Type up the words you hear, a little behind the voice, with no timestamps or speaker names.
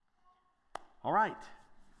All right.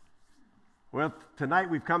 Well, tonight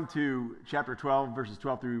we've come to chapter 12, verses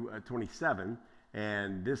 12 through 27,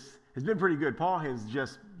 and this has been pretty good. Paul has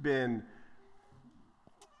just been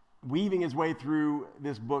weaving his way through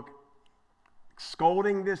this book,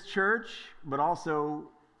 scolding this church, but also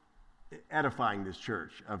edifying this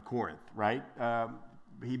church of Corinth, right?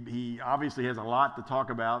 He obviously has a lot to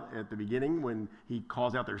talk about at the beginning when he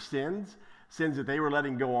calls out their sins that they were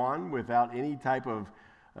letting go on without any type of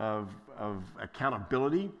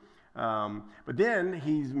accountability. But then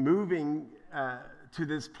he's moving to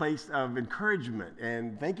this place of encouragement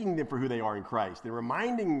and thanking them for who they are in Christ and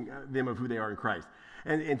reminding them of who they are in Christ.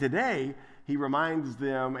 And today, he reminds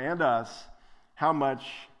them and us how much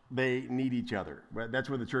they need each other. That's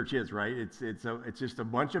where the church is, right? It's just a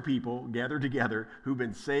bunch of people gathered together who've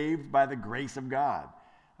been saved by the grace of God.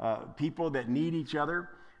 People that need each other,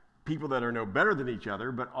 people that are no better than each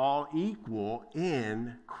other, but all equal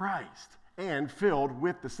in Christ and filled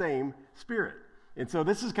with the same Spirit. And so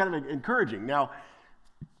this is kind of encouraging. Now,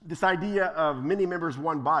 this idea of many members,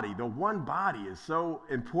 one body, the one body is so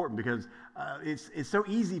important because it's so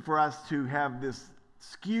easy for us to have this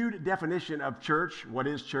skewed definition of church. What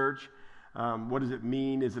is church? What does it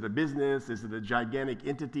mean? Is it a business? Is it a gigantic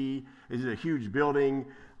entity? Is it a huge building?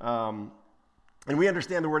 And we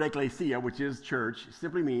understand the word ecclesia, which is church,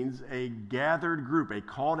 simply means a gathered group, a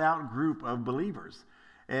called out group of believers.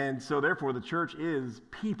 And so therefore the church is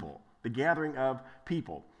people, the gathering of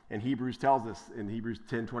people. And Hebrews tells us in Hebrews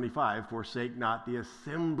 10:25, forsake not the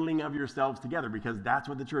assembling of yourselves together, because that's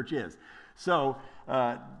what the church is. So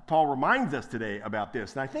Paul reminds us today about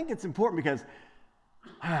this. And I think it's important because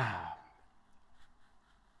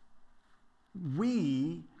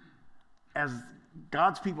we, as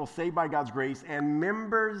God's people saved by God's grace and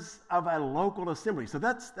members of a local assembly. So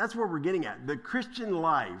that's where we're getting at. The Christian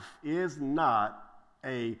life is not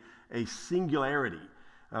a singularity.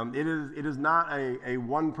 It is not a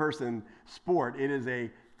one-person sport. It is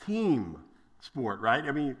a team sport, right?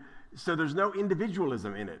 I mean, so there's no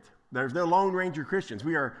individualism in it. There's no Lone Ranger Christians.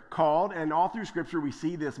 We are called, and all through Scripture we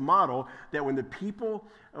see this model that when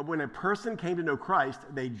a person came to know Christ,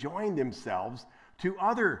 they joined themselves to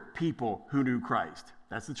other people who knew Christ.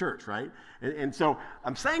 That's the church, right? And so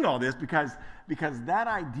I'm saying all this because that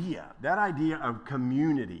idea of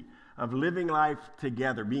community, of living life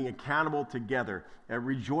together, being accountable together,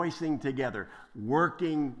 rejoicing together,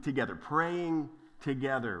 working together, praying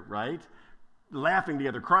together, right? Laughing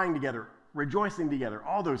together, crying together, rejoicing together,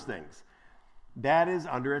 all those things. That is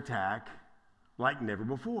under attack like never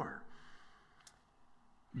before.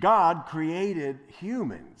 God created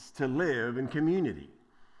humans to live in community.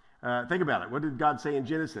 Think about it. What did God say in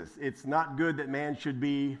Genesis? It's not good that man should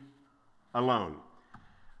be alone.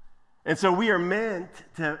 And so we are meant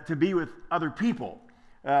to be with other people.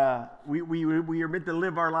 We are meant to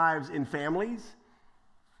live our lives in families,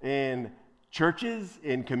 in churches,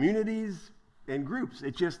 in communities, in groups.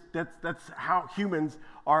 It's just, that's how humans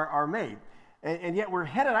are made. And yet we're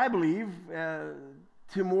headed, I believe,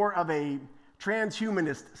 to more of a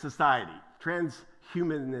transhumanist society.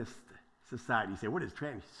 Transhumanist society. You say, what is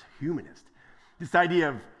transhumanist? This idea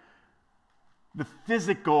of the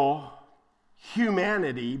physical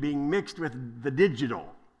humanity being mixed with the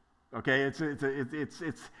digital. Okay, it's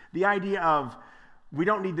the idea of we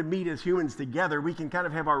don't need to meet as humans together. We can kind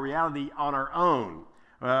of have our reality on our own.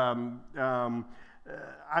 Let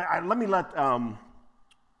me let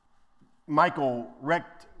Michael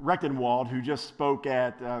Rechtenwald, who just spoke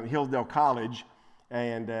at Hillsdale College,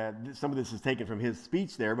 and some of this is taken from his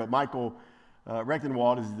speech there, but Michael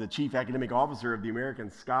Rechtenwald is the chief academic officer of the American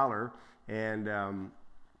Scholar, and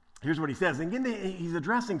here's what he says. And again, he's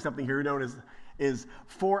addressing something here known as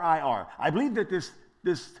 4IR. I believe that this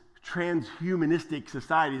transhumanistic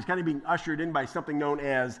society is kind of being ushered in by something known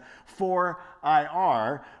as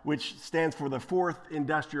 4IR, which stands for the Fourth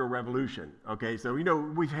Industrial Revolution. Okay, so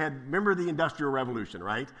remember the Industrial Revolution,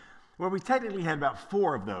 right? Well, we technically had about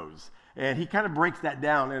 4 of those. And he kind of breaks that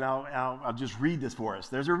down, and I'll just read this for us.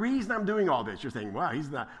 There's a reason I'm doing all this. You're saying, wow,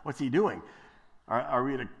 what's he doing? Are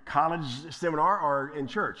we at a college seminar or in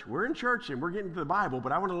church? We're in church and we're getting to the Bible,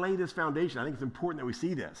 but I want to lay this foundation. I think it's important that we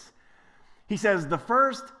see this. He says the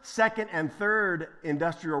first, second, and third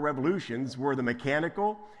industrial revolutions were the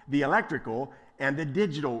mechanical, the electrical, and the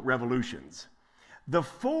digital revolutions. The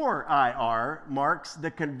 4IR marks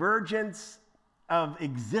the convergence of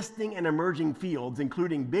existing and emerging fields,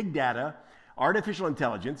 including big data, artificial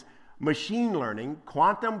intelligence, machine learning,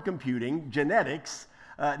 quantum computing, genetics,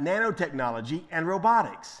 nanotechnology, and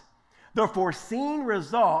robotics. The foreseen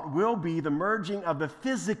result will be the merging of the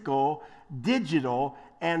physical, digital,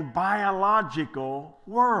 and biological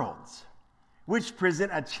worlds. which present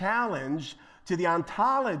a challenge to the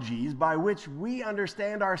ontologies by which we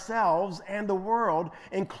understand ourselves and the world,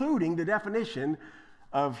 including the definition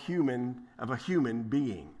of a human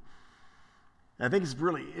being. And I think it's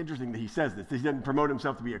really interesting that he says this. He doesn't promote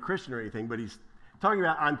himself to be a Christian or anything, but he's talking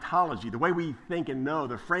about ontology, the way we think and know,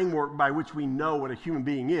 the framework by which we know what a human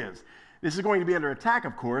being is. This is going to be under attack,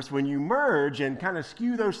 of course, when you merge and kind of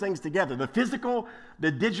skew those things together, the physical,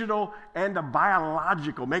 the digital, and the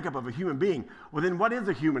biological makeup of a human being. Well, then what is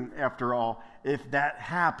a human, after all, if that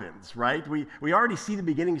happens, right? We already see the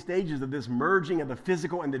beginning stages of this merging of the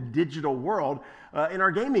physical and the digital world in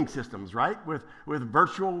our gaming systems, right? With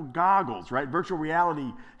virtual goggles, right? Virtual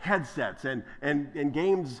reality headsets and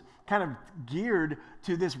games kind of geared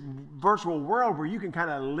to this virtual world where you can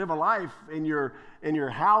kind of live a life in your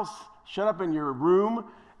house, shut up in your room,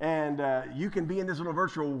 and you can be in this little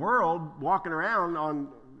virtual world walking around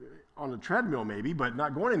on a treadmill maybe, but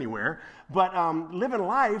not going anywhere, but living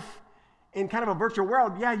life in kind of a virtual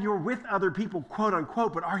world. Yeah, you're with other people, quote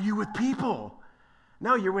unquote, but are you with people?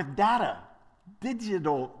 No, you're with data,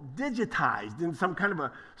 digitized in some kind of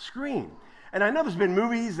a screen. And I know there's been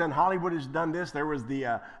movies, and Hollywood has done this. There was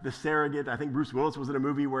the Surrogate. I think Bruce Willis was in a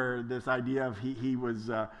movie where this idea of he was,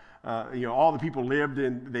 all the people lived,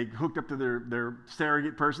 and they hooked up to their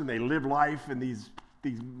surrogate person. They lived life in these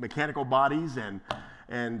mechanical bodies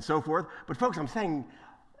and so forth. But folks, I'm saying,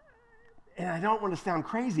 and I don't want to sound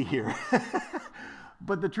crazy here,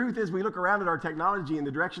 but the truth is we look around at our technology in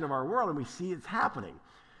the direction of our world, and we see it's happening.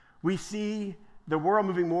 We see the world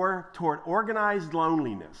moving more toward organized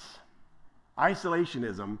loneliness,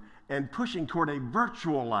 isolationism, and pushing toward a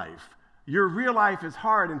virtual life. Your real life is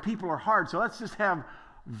hard and people are hard, so let's just have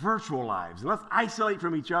virtual lives. And let's isolate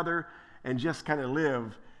from each other and just kind of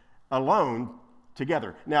live alone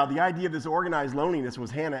together. Now, the idea of this organized loneliness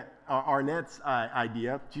was Hannah Arnett's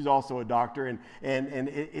idea. She's also a doctor, and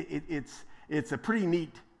it's a pretty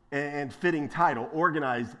neat and fitting title,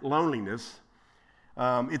 Organized Loneliness.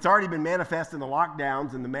 It's already been manifest in the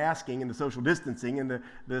lockdowns and the masking and the social distancing and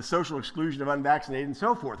the social exclusion of unvaccinated and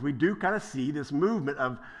so forth. We do kind of see this movement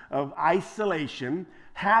of isolation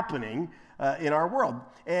happening in our world.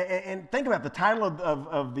 And think about the title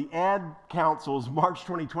of the Ad Council's March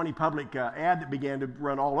 2020 public ad that began to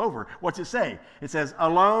run all over. What's it say? It says,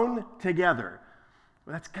 "Alone Together."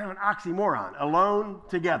 Well, that's kind of an oxymoron, alone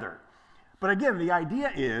together. But again, the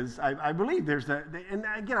idea is, I believe and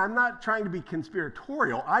again, I'm not trying to be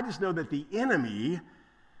conspiratorial. I just know that the enemy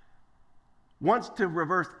wants to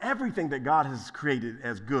reverse everything that God has created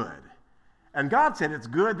as good. And God said it's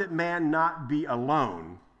good that man not be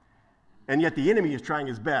alone. And yet the enemy is trying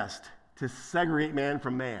his best to segregate man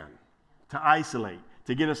from man, to isolate,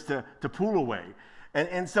 to get us to pull away.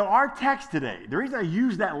 And so our text today, the reason I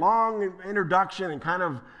use that long introduction and kind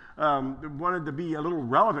of wanted to be a little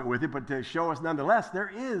relevant with it, but to show us nonetheless,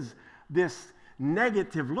 there is this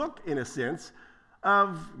negative look, in a sense,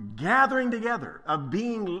 of gathering together, of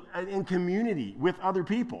being in community with other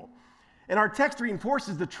people. And our text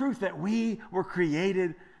reinforces the truth that we were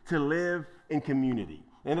created to live in community,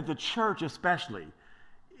 and that the church especially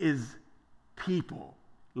is people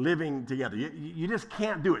living together. You just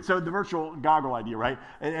can't do it. So the virtual goggle idea, right?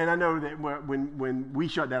 And I know that when we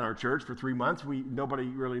shut down our church for 3 months, nobody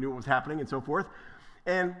really knew what was happening and so forth.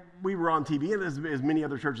 And we were on TV, and as many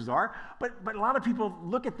other churches are. But a lot of people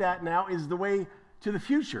look at that now as the way to the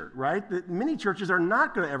future, right? That many churches are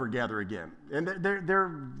not going to ever gather again. And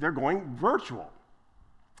they're going virtual.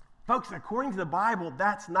 Folks, according to the Bible,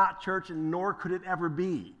 that's not church, and nor could it ever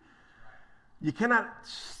be. You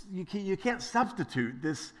can't substitute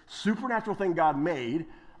this supernatural thing God made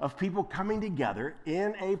of people coming together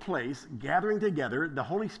in a place, gathering together. The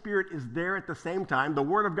Holy Spirit is there at the same time. The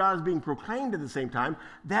Word of God is being proclaimed at the same time.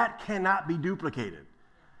 That cannot be duplicated.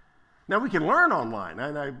 Now, we can learn online,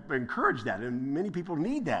 and I encourage that, and many people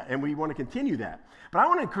need that, and we want to continue that. But I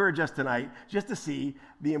want to encourage us tonight just to see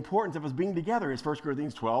the importance of us being together. As 1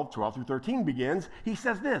 Corinthians 12 through 13 begins, he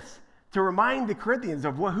says this, to remind the Corinthians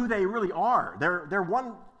of who they really are. They're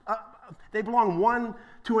one. They belong one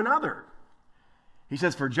to another. He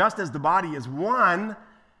says, "For just as the body is one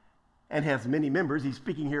and has many members," he's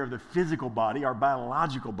speaking here of the physical body, our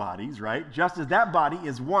biological bodies, right? Just as that body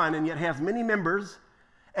is one and yet has many members,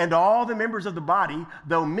 and all the members of the body,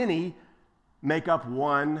 though many, make up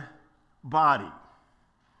one body.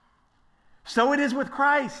 So it is with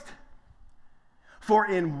Christ. For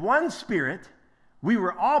in one Spirit we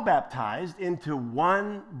were all baptized into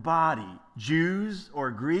one body, Jews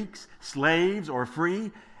or Greeks, slaves or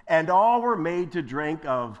free, and all were made to drink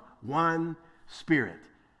of one Spirit.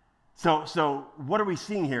 So what are we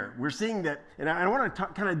seeing here? We're seeing that, and I want to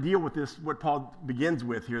kind of deal with this, what Paul begins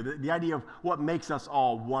with here, the idea of what makes us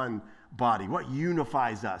all one body, what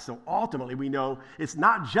unifies us. So ultimately, we know it's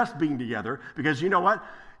not just being together, because you know what?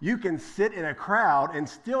 You can sit in a crowd and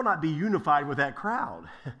still not be unified with that crowd.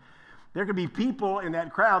 There can be people in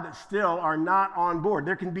that crowd that still are not on board.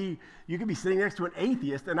 You can be sitting next to an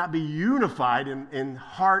atheist and not be unified in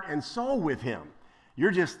heart and soul with him. You're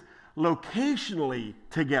just locationally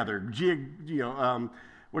together,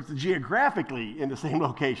 geographically in the same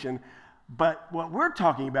location. But what we're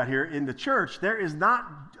talking about here in the church, there is not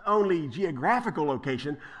only geographical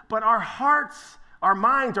location, but our hearts, our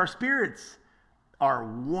minds, our spirits are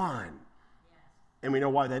one. Yes. And we know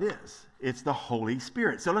why that is. It's the Holy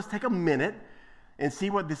Spirit. So let's take a minute and see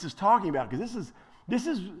what this is talking about, because this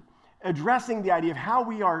is addressing the idea of how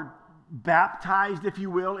we are baptized, if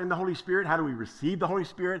you will, in the Holy Spirit. How do we receive the Holy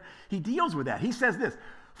Spirit? He deals with that. He says this,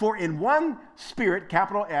 for in one Spirit,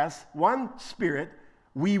 capital S, one Spirit,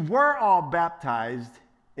 we were all baptized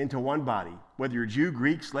into one body. Whether you're Jew,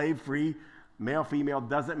 Greek, slave, free, male, female,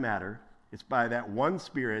 doesn't matter. It's by that one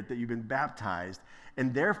Spirit that you've been baptized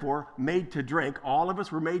and therefore made to drink. All of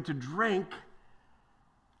us were made to drink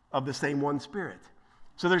of the same one Spirit.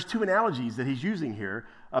 So there's two analogies that he's using here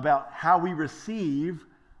about how we receive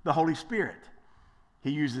the Holy Spirit. He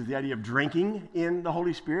uses the idea of drinking in the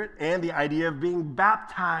Holy Spirit and the idea of being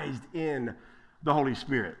baptized in the Holy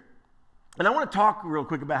Spirit. And I want to talk real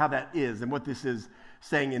quick about how that is and what this is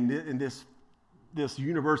saying in this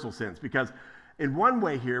universal sense, because in one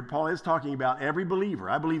way here, Paul is talking about every believer.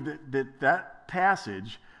 I believe that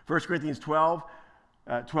passage, 1 Corinthians 12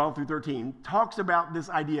 through 13, talks about this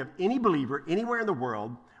idea of any believer anywhere in the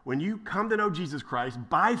world. When you come to know Jesus Christ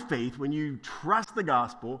by faith, when you trust the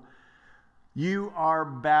gospel, you are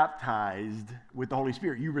baptized with the Holy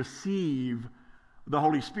Spirit. You receive the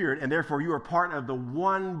Holy Spirit, and therefore you are part of the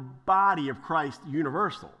one body of Christ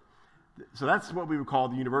universal. So that's what we would call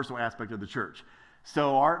the universal aspect of the church.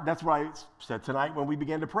 So that's what I said tonight when we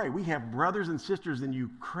began to pray. We have brothers and sisters in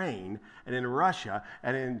Ukraine and in Russia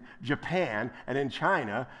and in Japan and in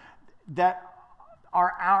China that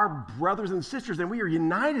are our brothers and sisters, and we are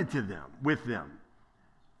united to them, with them.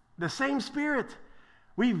 The same Spirit.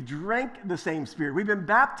 We've drank the same Spirit. We've been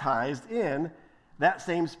baptized in that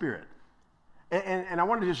same Spirit. And I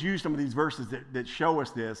want to just use some of these verses that show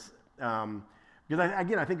us this, because I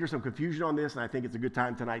think there's some confusion on this, and I think it's a good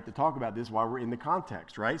time tonight to talk about this while we're in the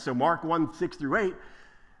context, right? So Mark 1, 6 through 8,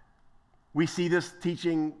 we see this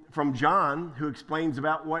teaching from John, who explains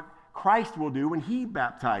about what Christ will do when he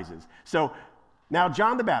baptizes. So now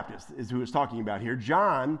John the Baptist is who it's talking about here.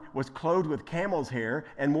 John was clothed with camel's hair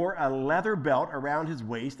and wore a leather belt around his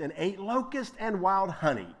waist and ate locust and wild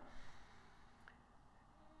honey.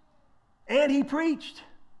 And he preached,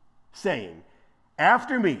 saying,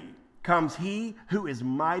 after me comes he who is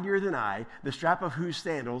mightier than I, the strap of whose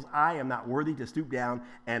sandals I am not worthy to stoop down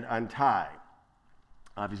and untie.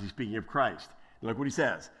 Obviously speaking of Christ. Look what he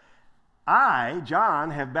says. I,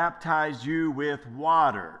 John, have baptized you with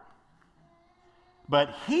water,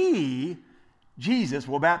 but he, Jesus,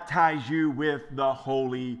 will baptize you with the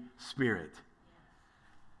Holy Spirit.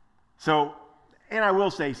 So, and I will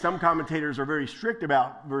say, some commentators are very strict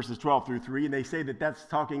about verses 12 through 3, and they say that that's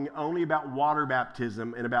talking only about water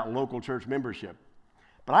baptism and about local church membership.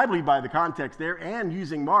 But I believe by the context there and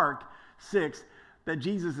using Mark 6 that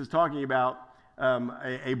Jesus is talking about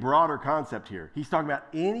a broader concept here. He's talking about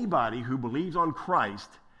anybody who believes on Christ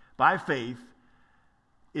by faith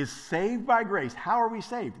is saved by grace. How are we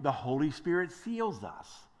saved? The Holy Spirit seals us.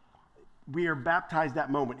 We are baptized that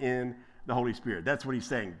moment in the Holy Spirit. That's what he's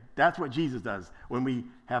saying. That's what Jesus does. When we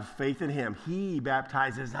have faith in him, he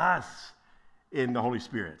baptizes us in the Holy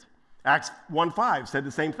Spirit. Acts 1:5 said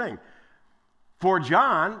the same thing. For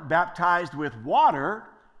John baptized with water,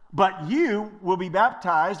 but you will be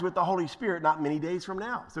baptized with the Holy Spirit not many days from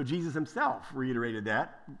now. So Jesus himself reiterated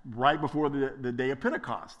that right before the day of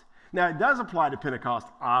Pentecost. Now, it does apply to Pentecost,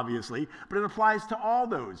 obviously, but it applies to all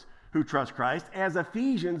those who trust Christ, as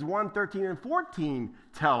Ephesians 1:13 and 14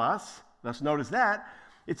 tell us. Let's notice that.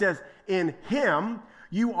 It says, in him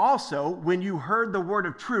you also, when you heard the word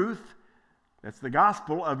of truth, that's the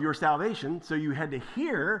gospel of your salvation, so you had to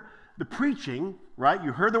hear the preaching, right?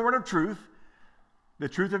 You heard the word of truth, the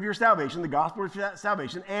truth of your salvation, the gospel of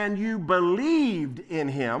salvation, and you believed in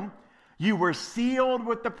him, you were sealed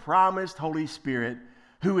with the promised Holy Spirit,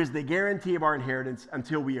 who is the guarantee of our inheritance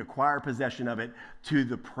until we acquire possession of it to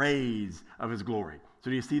the praise of his glory. So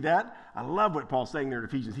do you see that? I love what Paul's saying there in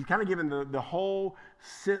Ephesians. He's kind of given the whole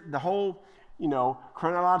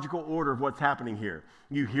chronological order of what's happening here.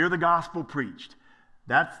 You hear the gospel preached.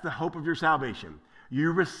 That's the hope of your salvation.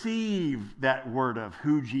 You receive that word of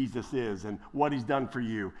who Jesus is and what he's done for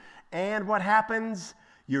you. And what happens?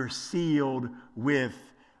 You're sealed with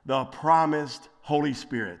the promised Holy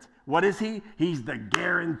Spirit. What is he? He's the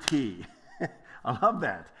guarantee. I love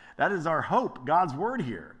that. That is our hope, God's word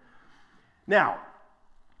here. Now,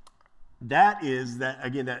 that is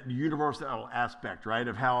that universal aspect, right,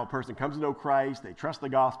 of how a person comes to know Christ, they trust the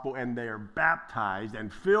gospel, and they are baptized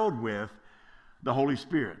and filled with the Holy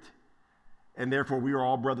Spirit. And therefore, we are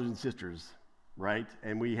all brothers and sisters, right?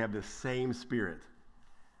 And we have the same Spirit.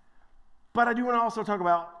 But I do want to also talk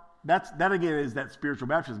about, that again is that spiritual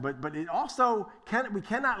baptism, but it also, we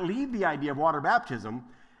cannot leave the idea of water baptism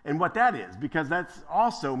and what that is, because that's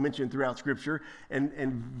also mentioned throughout Scripture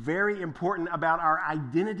and very important about our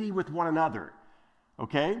identity with one another,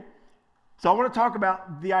 okay? So I want to talk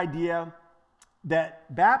about the idea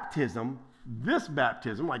that baptism, this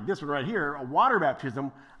baptism, like this one right here, a water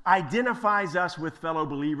baptism, identifies us with fellow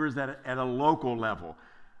believers at a local level,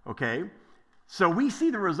 okay? So we see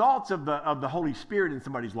the results of the Holy Spirit in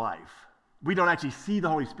somebody's life. We don't actually see the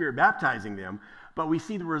Holy Spirit baptizing them, but we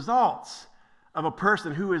see the results of a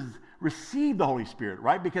person who has received the Holy Spirit,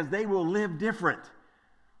 right? Because they will live different.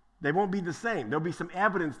 They won't be the same. There'll be some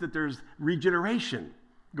evidence that there's regeneration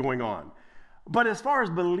going on. But as far as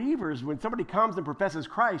believers, when somebody comes and professes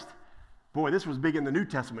Christ, boy, this was big in the New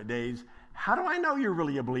Testament days. How do I know you're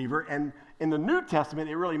really a believer? And in the New Testament,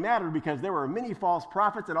 it really mattered because there were many false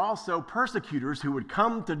prophets and also persecutors who would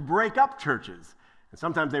come to break up churches. And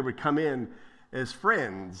sometimes they would come in as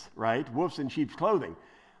friends, right? Wolves in sheep's clothing.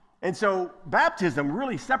 And so baptism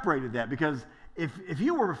really separated that, because if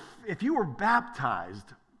you were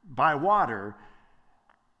baptized by water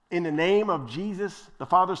in the name of Jesus, the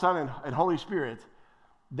Father, Son, and Holy Spirit,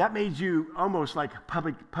 that made you almost like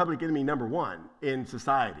public enemy number one in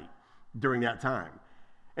society during that time.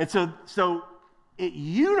 And so it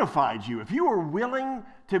unified you. If you were willing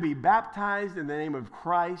to be baptized in the name of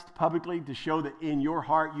Christ publicly to show that in your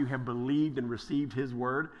heart you have believed and received his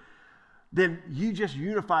word, then you just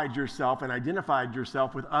unified yourself and identified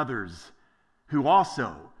yourself with others who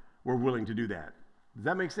also were willing to do that. Does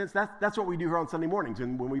that make sense? That's what we do here on Sunday mornings.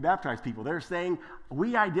 And when we baptize people, they're saying,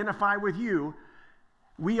 we identify with you.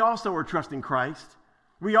 We also are trusting Christ.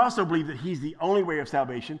 We also believe that he's the only way of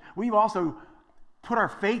salvation. We've also put our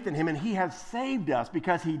faith in him, and he has saved us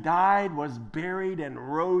because he died, was buried, and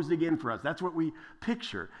rose again for us. That's what we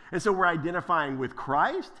picture. And so we're identifying with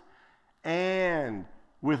Christ and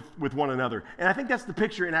with one another. And I think that's the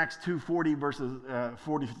picture in Acts 2:40, verses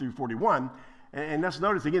 40 through 41. And let's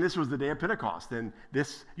notice, again, this was the day of Pentecost. And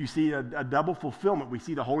this, you see a double fulfillment. We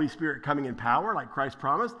see the Holy Spirit coming in power, like Christ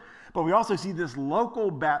promised. But we also see this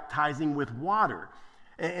local baptizing with water.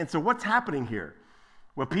 And so what's happening here?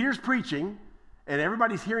 Well, Peter's preaching, and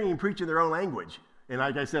everybody's hearing him preach in their own language. And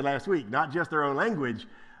like I said last week, not just their own language,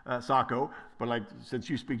 Sako, but like,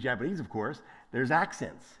 since you speak Japanese, of course, there's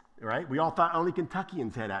accents. Right? We all thought only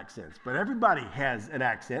Kentuckians had accents, but everybody has an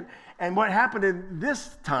accent. And what happened in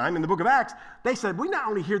this time in the book of Acts, they said, we not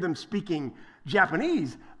only hear them speaking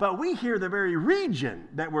Japanese, but we hear the very region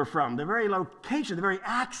that we're from, the very location, the very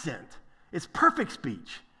accent. It's perfect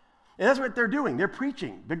speech. And that's what they're doing. They're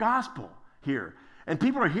preaching the gospel here, and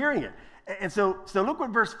people are hearing it. And so look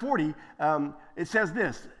what verse 40, it says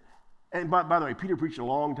this. And by the way, Peter preached a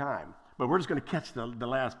long time, but we're just going to catch the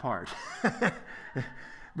last part.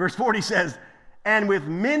 Verse 40 says, and with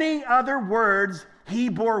many other words, he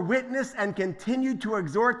bore witness and continued to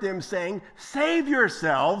exhort them, saying, save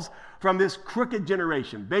yourselves from this crooked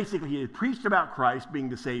generation. Basically, he had preached about Christ being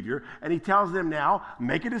the Savior, and he tells them now,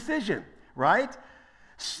 make a decision, right?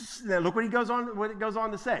 Now look what it goes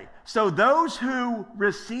on to say. So those who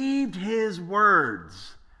received his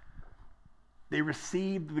words, they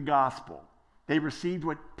received the gospel. They received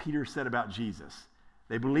what Peter said about Jesus.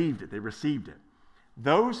 They believed it. They received it.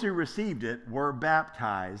 Those who received it were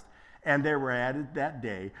baptized, and there were added that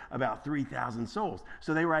day about 3,000 souls.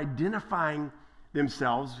 So they were identifying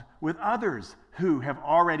themselves with others who have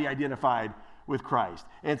already identified with Christ.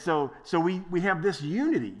 And so we have this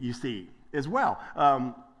unity, you see, as well.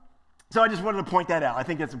 So I just wanted to point that out. I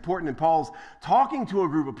think that's important. And Paul's talking to a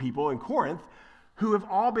group of people in Corinth who have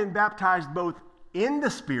all been baptized both in the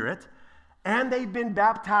Spirit, and they've been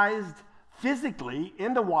baptized physically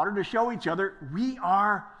in the water to show each other we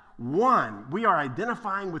are one. We are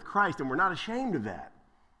identifying with Christ, and we're not ashamed of that.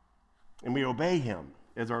 And we obey him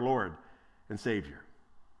as our Lord and Savior.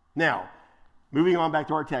 Now, moving on back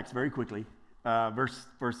to our text very quickly, verse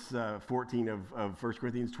 14 of 1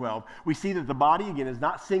 Corinthians 12, we see that the body, again, is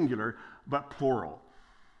not singular, but plural.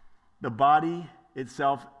 The body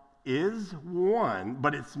itself is one,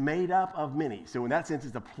 but it's made up of many. So in that sense,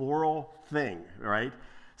 it's a plural thing, right?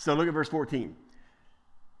 So look at verse 14.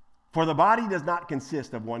 For the body does not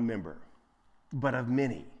consist of one member, but of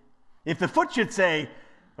many. If the foot should say,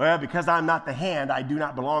 well, because I'm not the hand, I do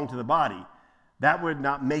not belong to the body, that would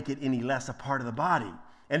not make it any less a part of the body.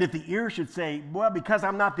 And if the ear should say, well, because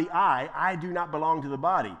I'm not the eye, I do not belong to the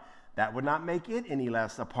body, that would not make it any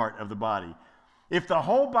less a part of the body. If the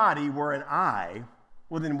whole body were an eye,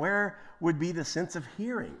 well, then where would be the sense of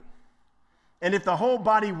hearing? And if the whole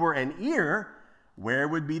body were an ear, where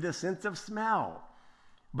would be the sense of smell?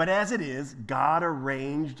 But as it is, God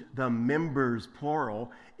arranged the members,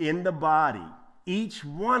 plural, in the body, each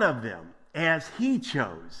one of them, as he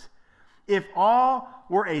chose. If all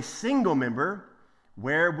were a single member,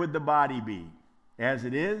 where would the body be? As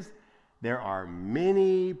it is, there are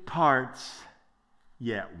many parts,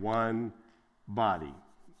 yet one body,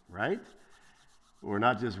 right? We're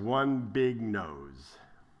not just one big nose,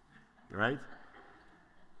 right?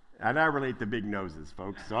 And I relate to big noses,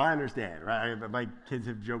 folks, so I understand, right? My kids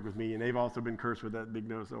have joked with me, and they've also been cursed with that big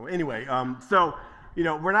nose. So anyway,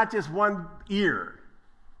 we're not just one ear.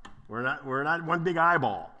 We're not one big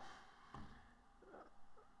eyeball.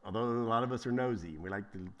 Although a lot of us are nosy, we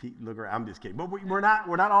like to look around. I'm just kidding, but we're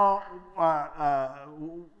not all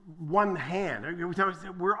one hand.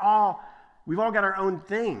 We've all got our own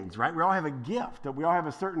things, right? We all have a gift. That we all have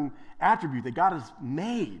a certain attribute that God has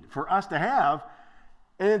made for us to have.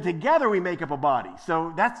 And then together we make up a body.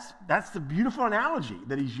 So that's the beautiful analogy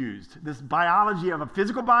that he's used. This biology of a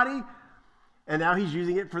physical body, and now he's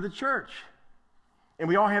using it for the church. And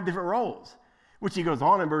we all have different roles, which he goes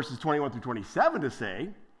on in verses 21 through 27 to say,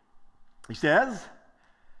 he says,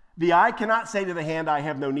 the eye cannot say to the hand, I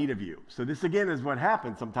have no need of you. So this again is what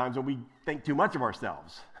happens sometimes when we think too much of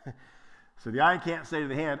ourselves. So the eye can't say to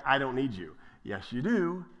the hand, I don't need you. Yes, you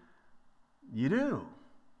do. You do.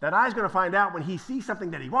 That eye's going to find out when he sees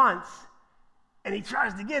something that he wants and he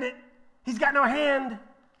tries to get it, he's got no hand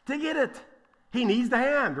to get it. He needs the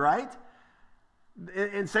hand, right?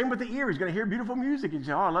 And same with the ear. He's going to hear beautiful music and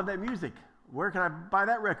say, oh, I love that music. Where can I buy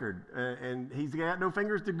that record? And he's got no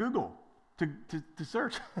fingers to Google, to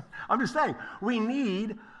search. I'm just saying, we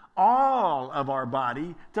need all of our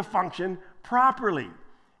body to function properly.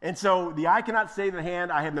 And so the eye cannot say to the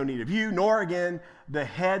hand, I have no need of you, nor again the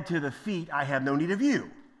head to the feet, I have no need of you.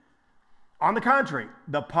 On the contrary,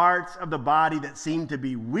 the parts of the body that seem to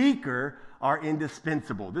be weaker are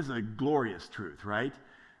indispensable. This is a glorious truth, right?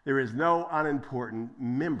 There is no unimportant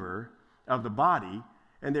member of the body,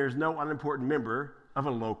 and there's no unimportant member of a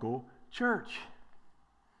local church.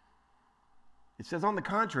 It says, on the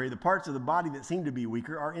contrary, the parts of the body that seem to be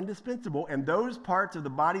weaker are indispensable, and those parts of the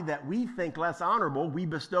body that we think less honorable, we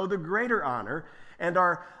bestow the greater honor, and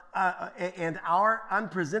our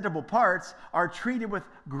unpresentable parts are treated with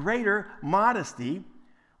greater modesty,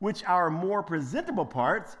 which our more presentable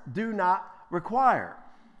parts do not require.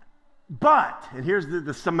 But, and here's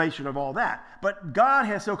the summation of all that, but God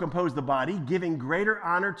has so composed the body, giving greater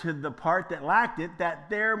honor to the part that lacked it, that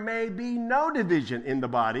there may be no division in the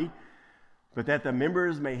body, but that the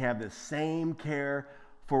members may have the same care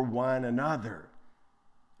for one another.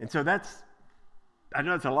 And so I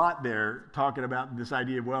know it's a lot there, talking about this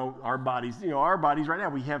idea of, well, our bodies right now,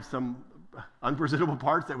 we have some unpresentable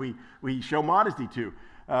parts that we show modesty to.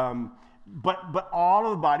 But all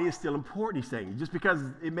of the body is still important, he's saying. Just because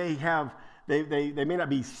it may have, they may not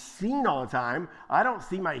be seen all the time. I don't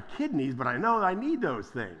see my kidneys, but I know I need those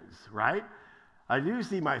things, right? I do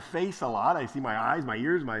see my face a lot. I see my eyes, my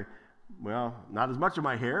ears, not as much of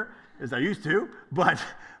my hair as I used to, but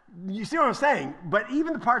you see what I'm saying? But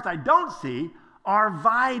even the parts I don't see are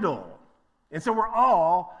vital. And so we're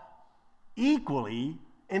all equally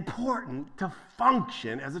important to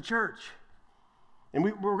function as a church. And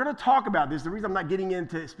we're going to talk about this. The reason I'm not getting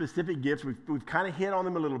into specific gifts, we've kind of hit on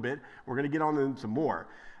them a little bit. We're going to get on them some more.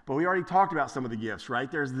 But we already talked about some of the gifts, right?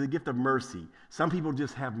 There's the gift of mercy. Some people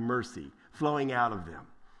just have mercy flowing out of them.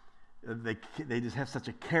 They just have such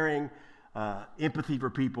a caring empathy for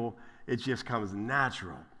people. It just comes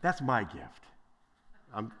natural. That's my gift.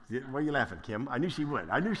 Why are you laughing, Kim? I knew she would.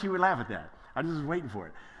 I knew she would laugh at that. I just was waiting for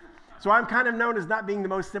it. So I'm kind of known as not being the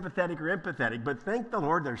most sympathetic or empathetic, but thank the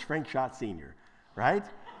Lord there's Frank Schott Sr., right?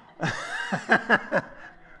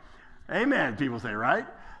 Amen, people say, right?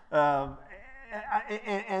 And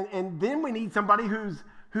then we need somebody who's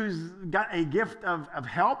got a gift of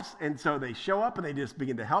helps, and so they show up and they just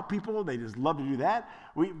begin to help people. They just love to do that.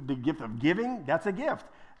 The gift of giving, that's a gift.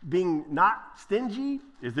 Being not stingy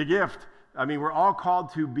is a gift. I mean, we're all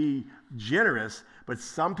called to be generous, but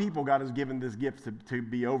some people God has given this gift to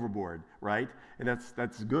be overboard, right? And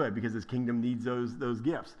that's good because his kingdom needs those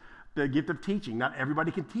gifts. The gift of teaching. Not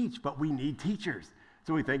everybody can teach, but we need teachers.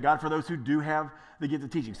 So we thank God for those who do have the gift of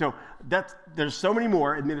teaching. So there's so many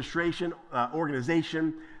more: administration,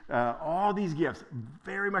 organization, all these gifts,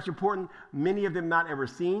 very much important. Many of them not ever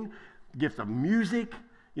seen. Gift of music.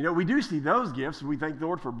 You know, we do see those gifts. We thank the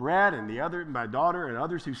Lord for Brad and my daughter and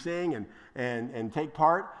others who sing and take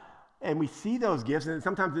part. And we see those gifts, and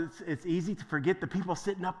sometimes it's easy to forget the people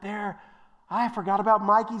sitting up there. I forgot about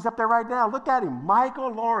Mike. He's up there right now. Look at him,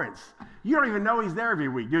 Michael Lawrence. You don't even know he's there every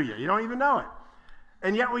week, do you? You don't even know it.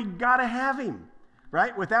 And yet we got to have him,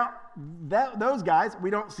 right? Without those guys, we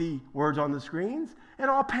don't see words on the screens, and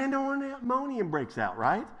all pandemonium breaks out,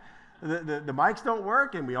 right? The mics don't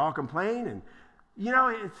work, and we all complain. And, you know,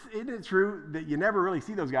 isn't it true that you never really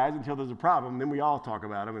see those guys until there's a problem, then we all talk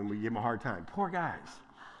about them, and we give them a hard time. Poor guys.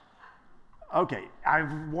 Okay,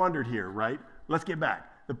 I've wondered here, right? Let's get back.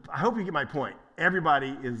 I hope you get my point.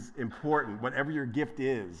 Everybody is important. Whatever your gift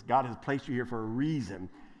is, God has placed you here for a reason.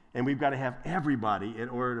 And we've got to have everybody in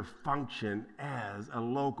order to function as a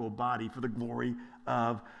local body for the glory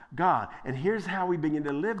of God. And here's how we begin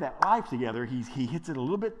to live that life together. He hits it a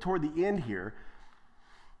little bit toward the end here.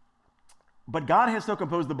 But God has so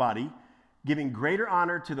composed the body, giving greater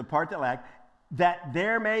honor to the part that lack, that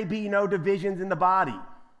there may be no divisions in the body,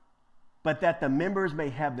 but that the members may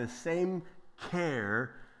have the same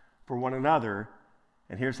care for one another.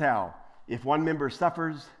 And here's how. If one member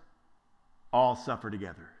suffers, all suffer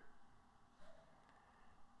together.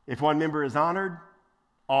 If one member is honored,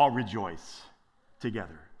 all rejoice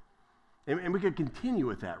together. And we could continue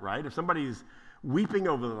with that, right? If somebody's weeping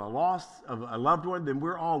over the loss of a loved one, then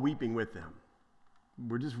we're all weeping with them.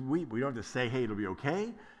 We're just weep. We don't have to say, hey, it'll be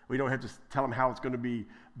okay. We don't have to tell them how it's going to be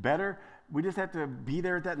better. We just have to be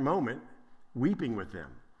there at that moment, weeping with them.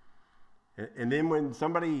 And then when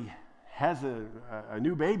somebody has a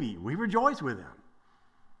new baby, we rejoice with them.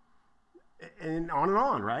 And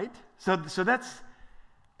on, right? So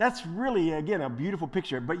that's really, again, a beautiful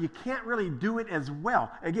picture, but you can't really do it as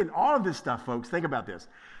well. Again, all of this stuff, folks, think about this.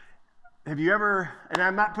 Have you ever, and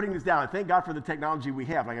I'm not putting this down, I thank God for the technology we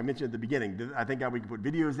have, like I mentioned at the beginning. I thank God we can put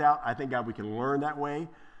videos out. I thank God we can learn that way.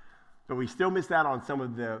 But we still miss out on some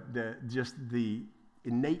of the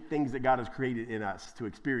innate things that God has created in us to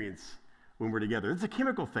experience when we're together. It's a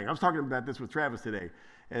chemical thing. I was talking about this with Travis today.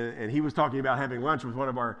 And he was talking about having lunch with one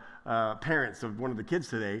of our parents of one of the kids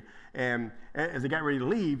today. And as they got ready to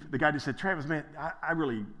leave, the guy just said, Travis, man, I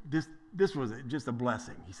really, this was just a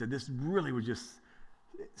blessing. He said, this really was just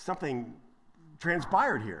something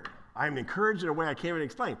transpired here. I'm encouraged in a way I can't even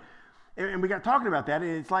explain. And we got talking about that,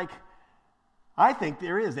 and it's like, I think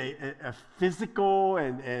there is a physical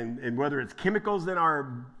and whether it's chemicals in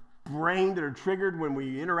our brain that are triggered when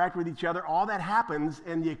we interact with each other, all that happens,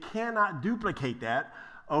 and you cannot duplicate that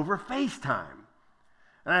over FaceTime.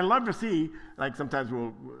 And I love to see, like sometimes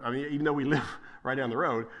even though we live right down the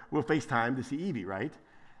road, we'll FaceTime to see Evie, right?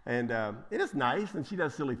 And it is nice, and she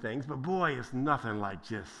does silly things, but boy, it's nothing like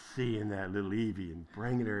just seeing that little Evie and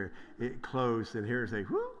bringing her close and hear her say,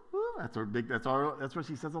 whoo, whoo, that's what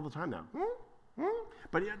she says all the time now.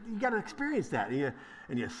 But you got to experience that,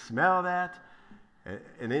 and you smell that,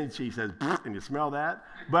 and then she says, and you smell that.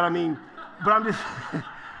 But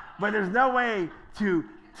but there's no way to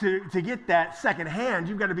get that secondhand.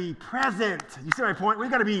 You've got to be present. You see my point?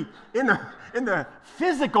 We've got to be in the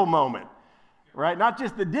physical moment, right? Not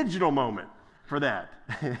just the digital moment for that.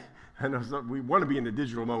 I know we want to be in the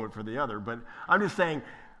digital moment for the other, but I'm just saying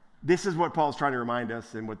this is what Paul's trying to remind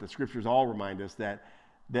us, and what the scriptures all remind us, that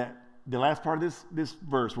the last part of this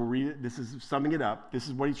verse, we'll read it. This is summing it up. This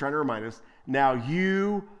is what he's trying to remind us. Now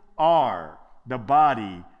you are the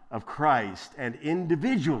body of Christ, and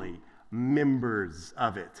individually members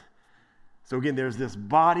of it. So again, there's this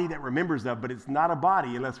body that we're members of, but it's not a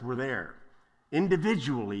body unless we're there.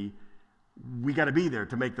 Individually, we got to be there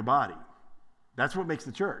to make the body. That's what makes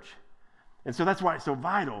the church. And so that's why it's so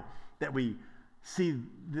vital that we see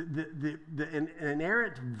the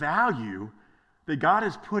inherent value that God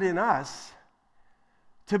has put in us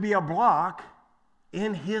to be a block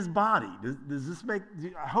in his body. Does this make,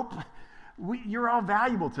 I hope you're all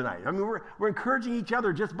valuable tonight. I mean, we're encouraging each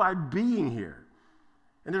other just by being here.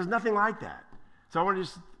 And there's nothing like that. So I want to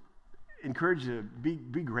just encourage you to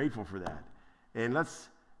be grateful for that. And let's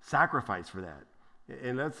sacrifice for that.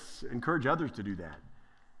 And let's encourage others to do that.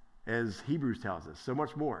 As Hebrews tells us, so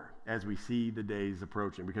much more as we see the days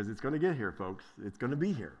approaching. Because it's going to get here, folks. It's going to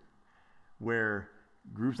be here. Where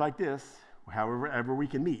groups like this, however we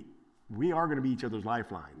can meet, we are going to be each other's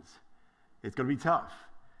lifelines. It's going to be tough.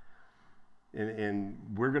 And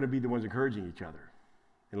we're going to be the ones encouraging each other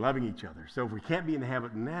and loving each other. So if we can't be in the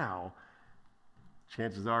habit now,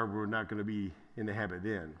 chances are we're not going to be in the habit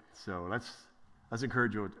then. So let's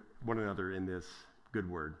encourage one another in this good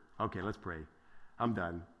word. Okay, let's pray. I'm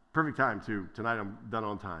done. Perfect time, too. Tonight I'm done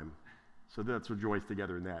on time. So let's rejoice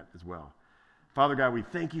together in that as well. Father God, we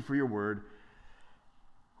thank you for your word.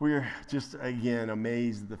 We're just, again,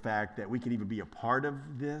 amazed at the fact that we can even be a part of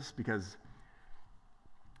this, because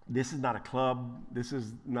this is not a club. This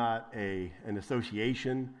is not an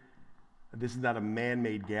association. This is not a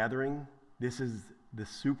man-made gathering. This is the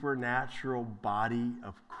supernatural body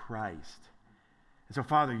of Christ. And so,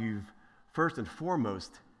 Father, you've first and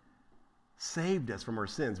foremost saved us from our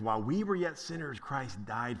sins. While we were yet sinners, Christ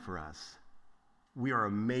died for us. We are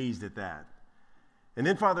amazed at that. And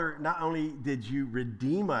then, Father, not only did you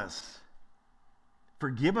redeem us,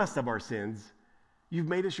 forgive us of our sins, you've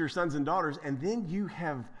made us your sons and daughters, and then you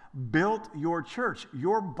have built your church,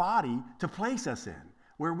 your body, to place us in,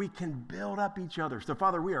 where we can build up each other. So,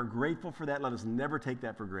 Father, we are grateful for that. Let us never take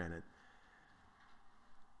that for granted.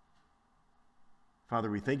 Father,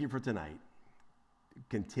 we thank you for tonight.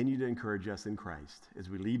 Continue to encourage us in Christ as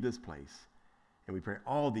we leave this place. And we pray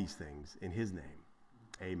all these things in his name.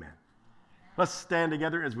 Amen. Let's stand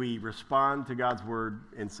together as we respond to God's word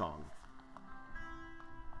in song.